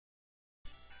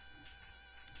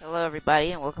Hello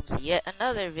everybody and welcome to yet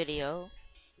another video.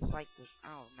 It's like the, I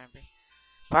don't remember.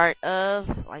 Part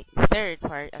of, like, the third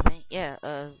part, I think, yeah,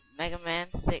 of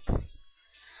Megaman 6.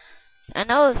 I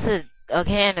know it's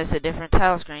a different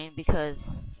title screen because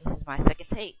this is my second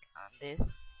take on this.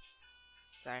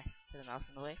 Sorry, put the mouse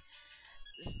in the way.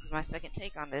 This is my second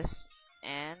take on this,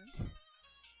 and,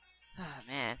 oh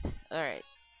man, alright.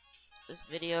 This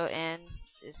video and,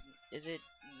 is it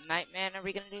Nightman? Are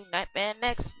we gonna do Nightman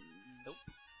next? Nope.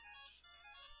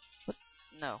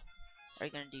 No. Are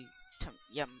you gonna do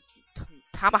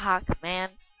Tomahawk Man,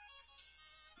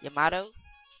 Yamato,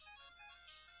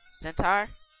 Centaur,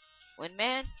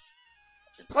 Windman,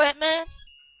 Plantman?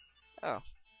 Oh.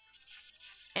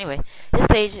 Anyway, his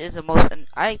stage is the most.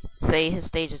 I say his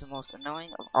stage is the most annoying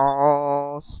of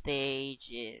all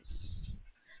stages.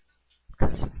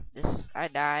 Cause I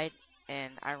died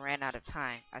and I ran out of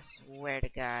time. I swear to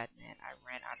God, man, I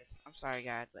ran out of time. I'm sorry,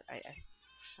 God, but I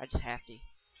just have to.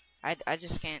 I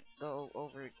just can't go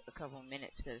over a couple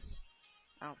minutes because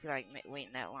I don't feel like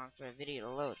waiting that long for a video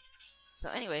to load. So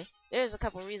anyway, there's a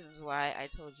couple reasons why I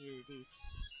told you to do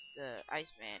the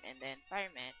Iceman and then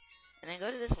Fireman, and then go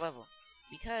to this level,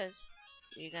 because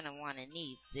you're gonna want to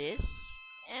need this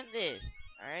and this.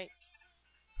 All right,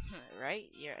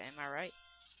 right? Yeah, am I right?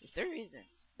 There's three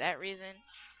reasons. That reason,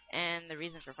 and the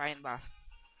reason for fighting the boss.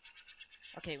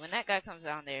 Okay, when that guy comes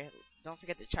down there, don't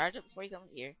forget to charge up before you come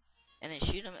here, and then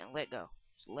shoot him and let go.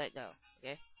 Just let go.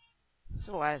 Okay. There's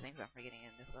a lot of things I'm forgetting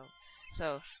in this level.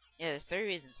 So, yeah, there's three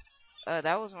reasons.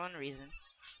 That was one reason.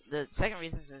 The second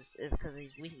reason is because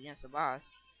he's weak against the boss.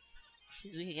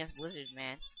 He's weak against Blizzard's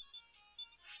man.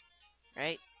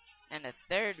 Right? And the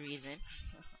third reason...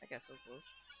 I got so close.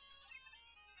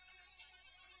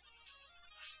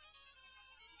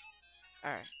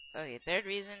 Alright. Okay, third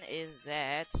reason is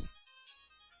that...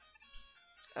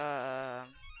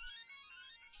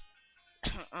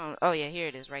 oh yeah, here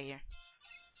it is, right here.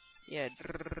 Yeah,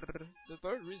 the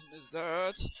third reason is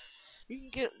that... You can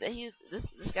get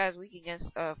this guy's weak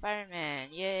against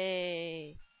Fireman.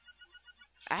 Yay!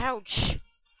 Ouch!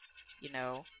 You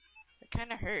know, it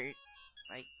kind of hurt.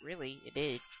 Like, really, it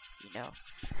did. You know,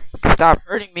 stop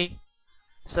hurting me.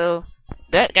 So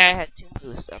that guy had two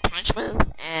moves: a punch move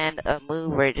and a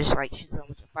move where it just like shoots a whole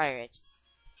bunch of fire at you.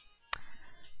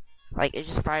 Like, it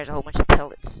just fires a whole bunch of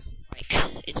pellets. Like,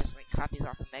 it just like copies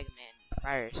off of Megaman and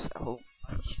fires a whole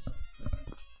bunch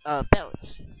of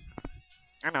pellets.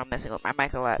 I know I'm messing with my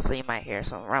mic a lot, so you might hear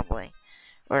some rumbling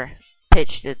or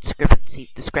pitch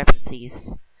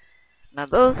discrepancies. Now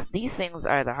these things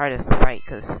are the hardest to fight,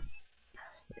 cause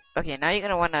okay, now you're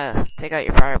gonna wanna take out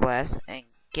your fire blast and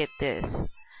get this,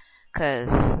 cause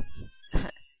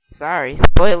sorry,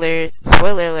 spoiler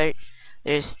alert.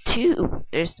 There's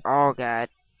oh god,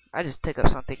 I just took up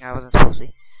something I wasn't supposed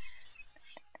to.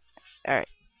 All right,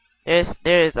 there's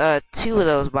two of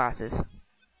those bosses.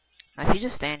 Now if you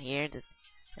just stand here,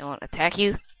 they won't attack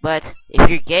you. But if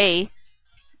you're gay,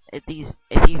 if you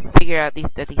figure out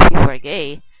that these people are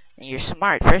gay, and you're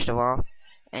smart first of all,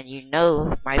 and you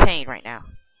know my pain right now.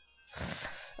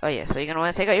 Oh yeah, so you're gonna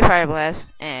want to take out your fire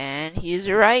blast, and he's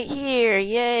right here.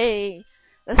 Yay!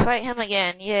 Let's fight him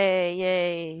again. Yay!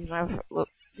 Yay!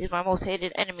 He's my most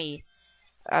hated enemy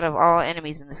out of all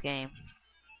enemies in this game.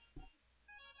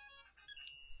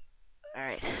 All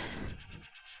right.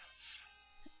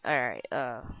 All right.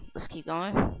 Let's keep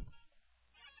going.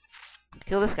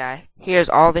 Kill this guy. Here's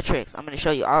all the tricks. I'm gonna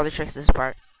show you all the tricks this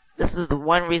part. This is the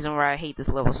one reason why I hate this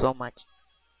level so much.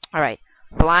 All right,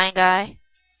 flying guy,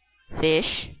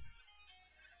 fish.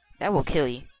 That will kill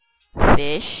you.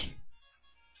 Fish.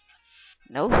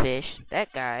 No fish.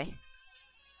 That guy.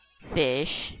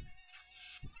 Fish.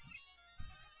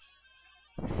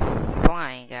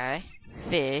 Flying guy.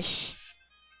 Fish.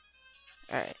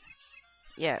 Alright.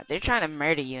 Yeah, they're trying to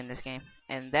murder you in this game.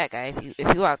 And that guy,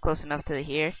 if you walk close enough to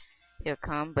here, he'll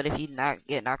come. But if you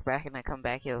get knocked back and then come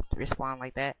back, he'll respawn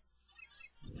like that.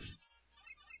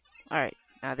 Alright.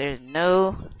 Now there's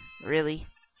no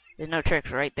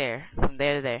tricks right there. From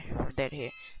there to there. From there to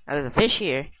here. Now there's a fish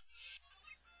here.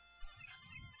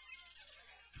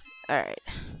 Alright.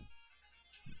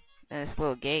 And this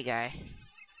little gay guy.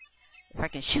 If I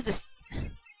can shoot this...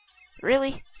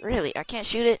 Really? Really? I can't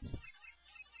shoot it?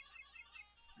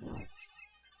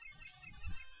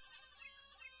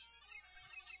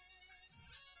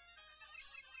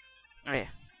 Oh yeah.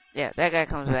 Yeah, that guy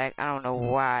comes back. I don't know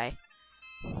why.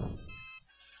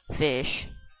 Fish.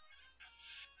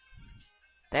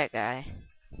 That guy.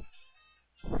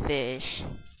 Fish.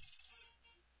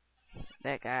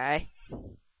 That guy.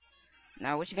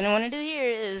 Now what you're gonna want to do here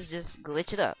is just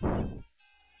glitch it up.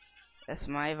 That's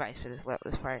my advice for this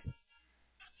part.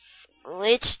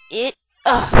 Glitch it.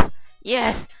 Ugh.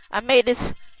 Yes, I made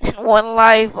this in one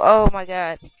life. Oh my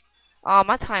god. Oh,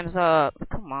 my time's up.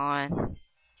 Come on.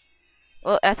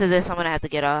 Well, after this, I'm gonna have to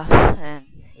get off. And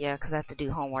yeah, 'cause I have to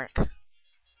do homework.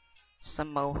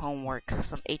 Some more homework.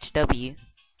 Some HW.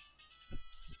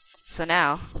 So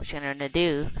now, what you're gonna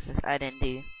do, since I didn't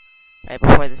do right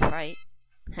before this fight,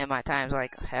 and my time's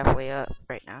like halfway up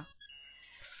right now.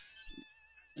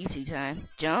 YouTube time.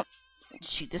 Jump.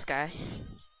 Shoot this guy.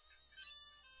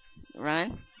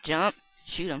 Run. Jump.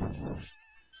 Shoot him.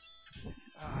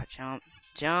 Oh, jump.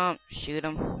 Jump. Shoot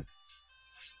him.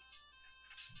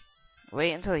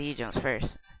 Wait until he jumps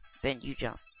first. Then you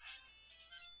jump.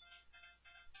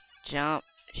 Jump.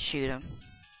 Shoot him.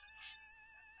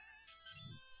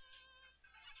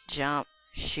 Jump.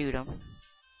 Shoot him.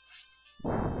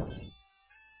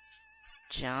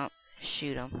 Jump.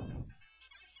 Shoot him.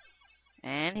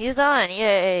 And he's done.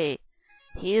 Yay!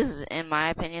 He is, in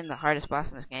my opinion, the hardest boss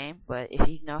in this game. But if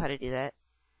you know how to do that,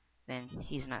 then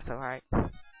he's not so hard.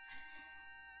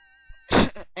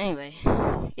 Anyway,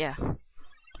 yeah.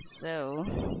 So,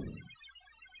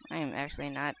 I am actually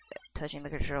not touching the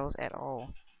controls at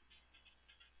all.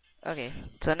 Okay,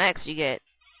 so next you get...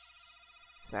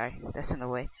 Sorry, that's in the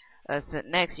way. So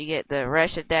next you get the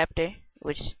rush adapter,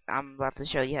 which I'm about to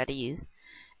show you how to use.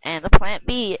 And the plant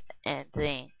B and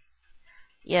thing.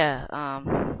 Yeah,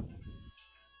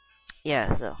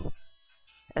 yeah, so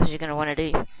that's what you're gonna want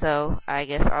to do. So I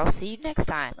guess I'll see you next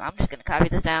time. I'm just gonna copy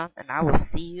this down, and I will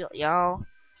see y'all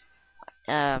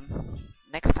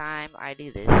next time I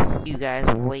do this. You guys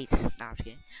wait. No, I'm just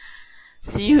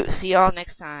kidding. See y'all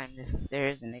next time, if there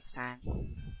is a next time.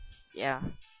 Yeah.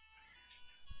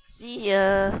 See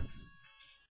ya.